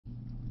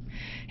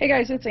Hey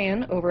guys, it's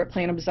Ann over at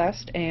Plant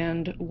Obsessed,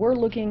 and we're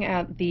looking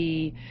at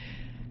the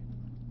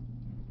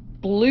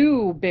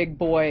blue big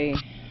boy.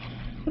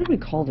 What do we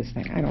call this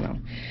thing? I don't know.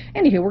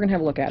 Anywho, we're gonna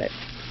have a look at it.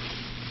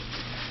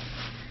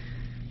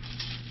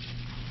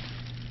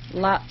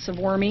 Lots of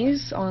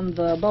wormies on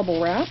the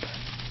bubble wrap.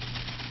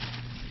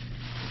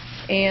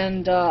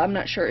 And I'm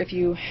not sure if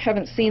you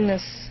haven't seen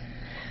this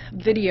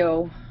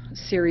video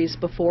series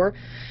before.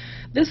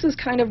 This is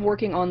kind of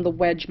working on the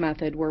wedge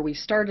method, where we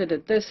started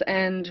at this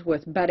end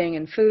with bedding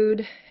and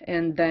food,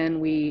 and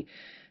then we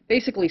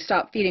basically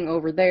stop feeding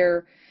over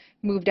there,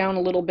 move down a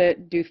little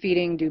bit, do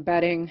feeding, do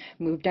bedding,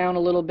 move down a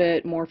little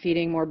bit, more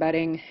feeding, more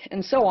bedding,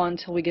 and so on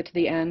until we get to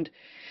the end,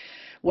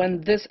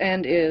 when this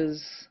end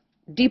is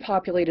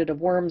depopulated of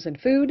worms and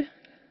food,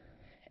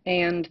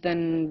 and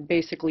then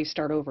basically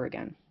start over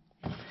again.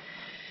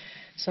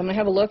 So I'm going to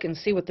have a look and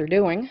see what they're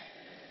doing.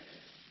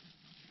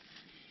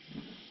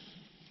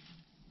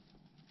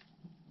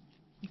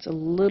 It's a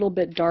little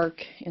bit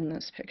dark in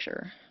this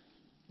picture.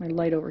 My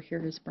light over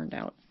here is burned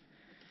out.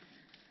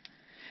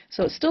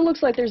 So it still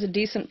looks like there's a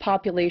decent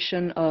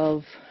population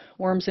of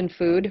worms and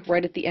food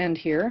right at the end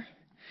here.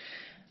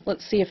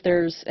 Let's see if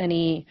there's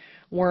any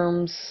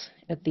worms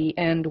at the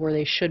end where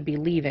they should be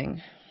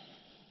leaving.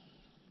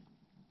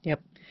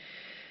 Yep.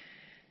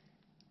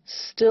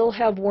 Still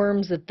have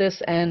worms at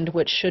this end,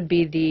 which should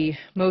be the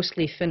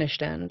mostly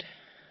finished end.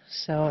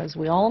 So as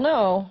we all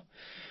know,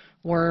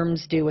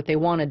 worms do what they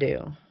want to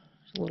do.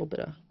 There's a little bit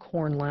of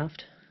corn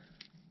left.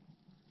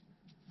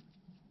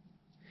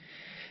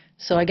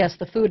 So I guess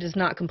the food is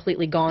not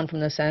completely gone from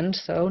this end,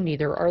 so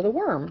neither are the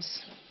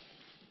worms.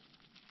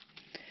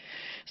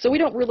 So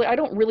I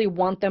don't really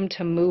want them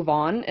to move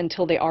on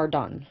until they are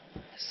done.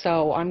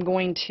 So I'm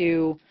going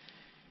to,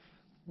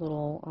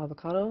 little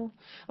avocado,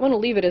 I'm going to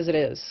leave it as it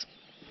is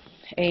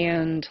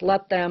and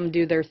let them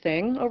do their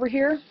thing over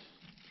here.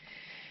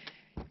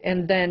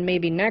 And then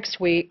maybe next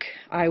week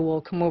I will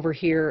come over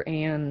here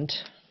and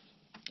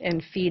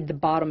feed the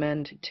bottom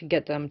end to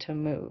get them to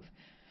move.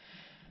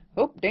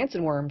 Oh,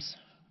 dancing worms.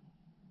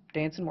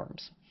 Dancing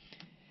worms.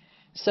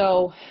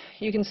 So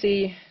you can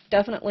see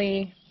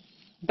definitely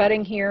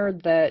bedding here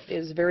that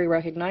is very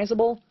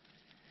recognizable.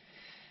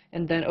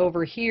 And then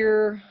over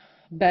here,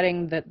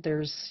 bedding that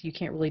you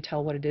can't really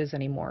tell what it is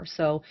anymore.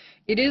 So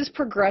it is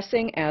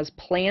progressing as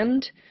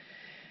planned.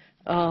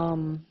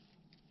 You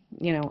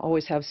know,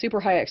 always have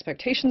super high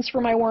expectations for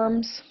my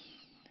worms,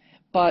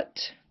 but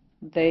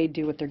they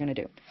do what they're going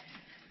to do.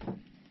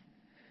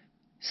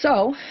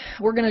 So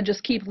we're going to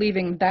just keep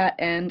leaving that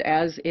end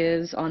as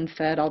is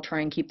unfed. I'll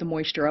try and keep the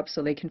moisture up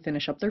so they can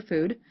finish up their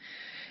food.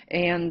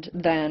 And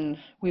then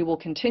we will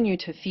continue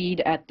to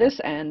feed at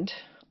this end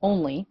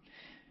only,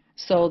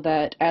 so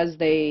that as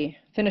they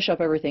finish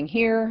up everything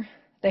here,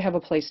 they have a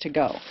place to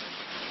go.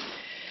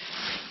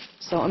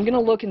 So I'm going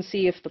to look and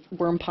see if the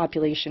worm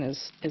population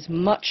is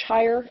much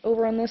higher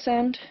over on this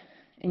end.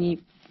 And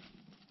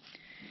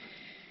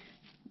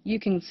you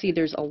can see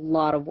there's a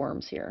lot of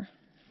worms here.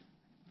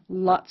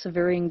 Lots of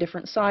varying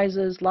different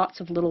sizes, lots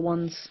of little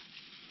ones.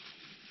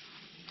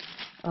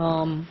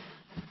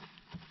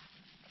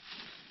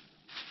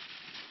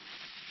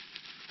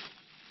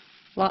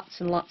 Lots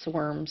and lots of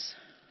worms.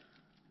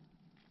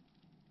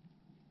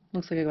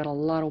 Looks like I got a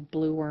lot of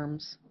blue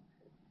worms.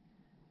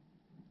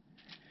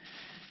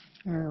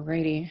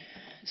 Alrighty.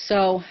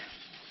 So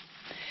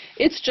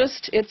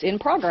it's in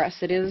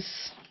progress. It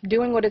is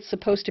doing what it's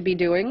supposed to be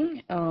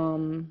doing,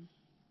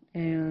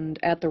 and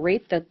at the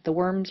rate that the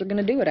worms are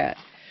going to do it at.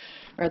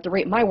 Or at the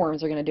rate my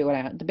worms are going to do it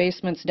at. The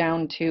basement's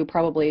down to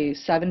probably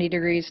 70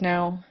 degrees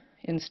now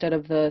instead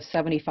of the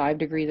 75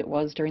 degrees it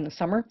was during the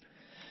summer.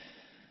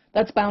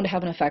 That's bound to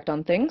have an effect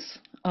on things.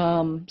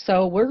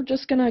 So we're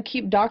just going to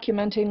keep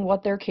documenting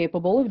what they're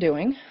capable of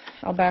doing.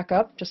 I'll back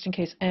up just in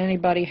case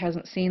anybody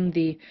hasn't seen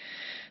the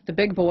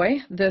big boy.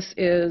 This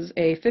is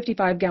a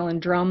 55-gallon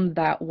drum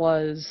that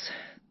was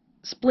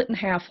split in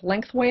half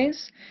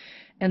lengthways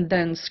and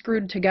then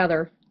screwed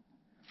together.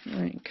 You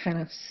can kind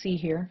of see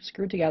here,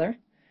 screwed together.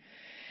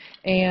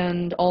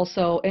 And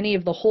also any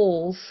of the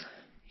holes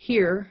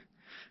here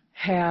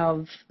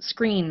have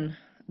screen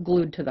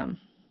glued to them.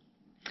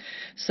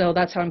 So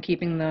that's how I'm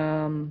keeping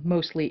them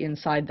mostly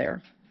inside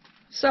there.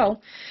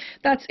 So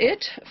that's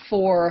it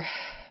for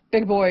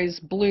Big Boy's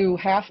blue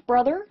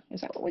half-brother.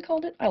 Is that what we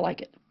called it? I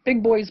like it.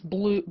 Big Boy's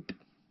blue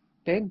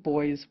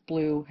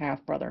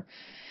half-brother.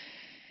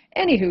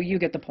 Anywho, you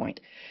get the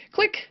point.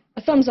 Click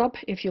a thumbs up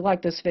if you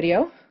like this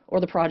video or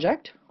the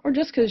project, or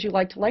just because you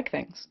like to like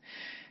things.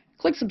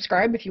 Click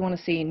subscribe if you want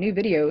to see new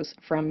videos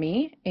from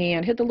me,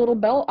 and hit the little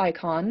bell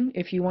icon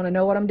if you want to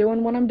know what I'm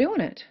doing when I'm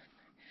doing it.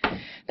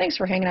 Thanks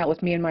for hanging out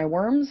with me and my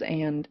worms,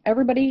 and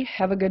everybody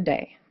have a good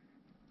day.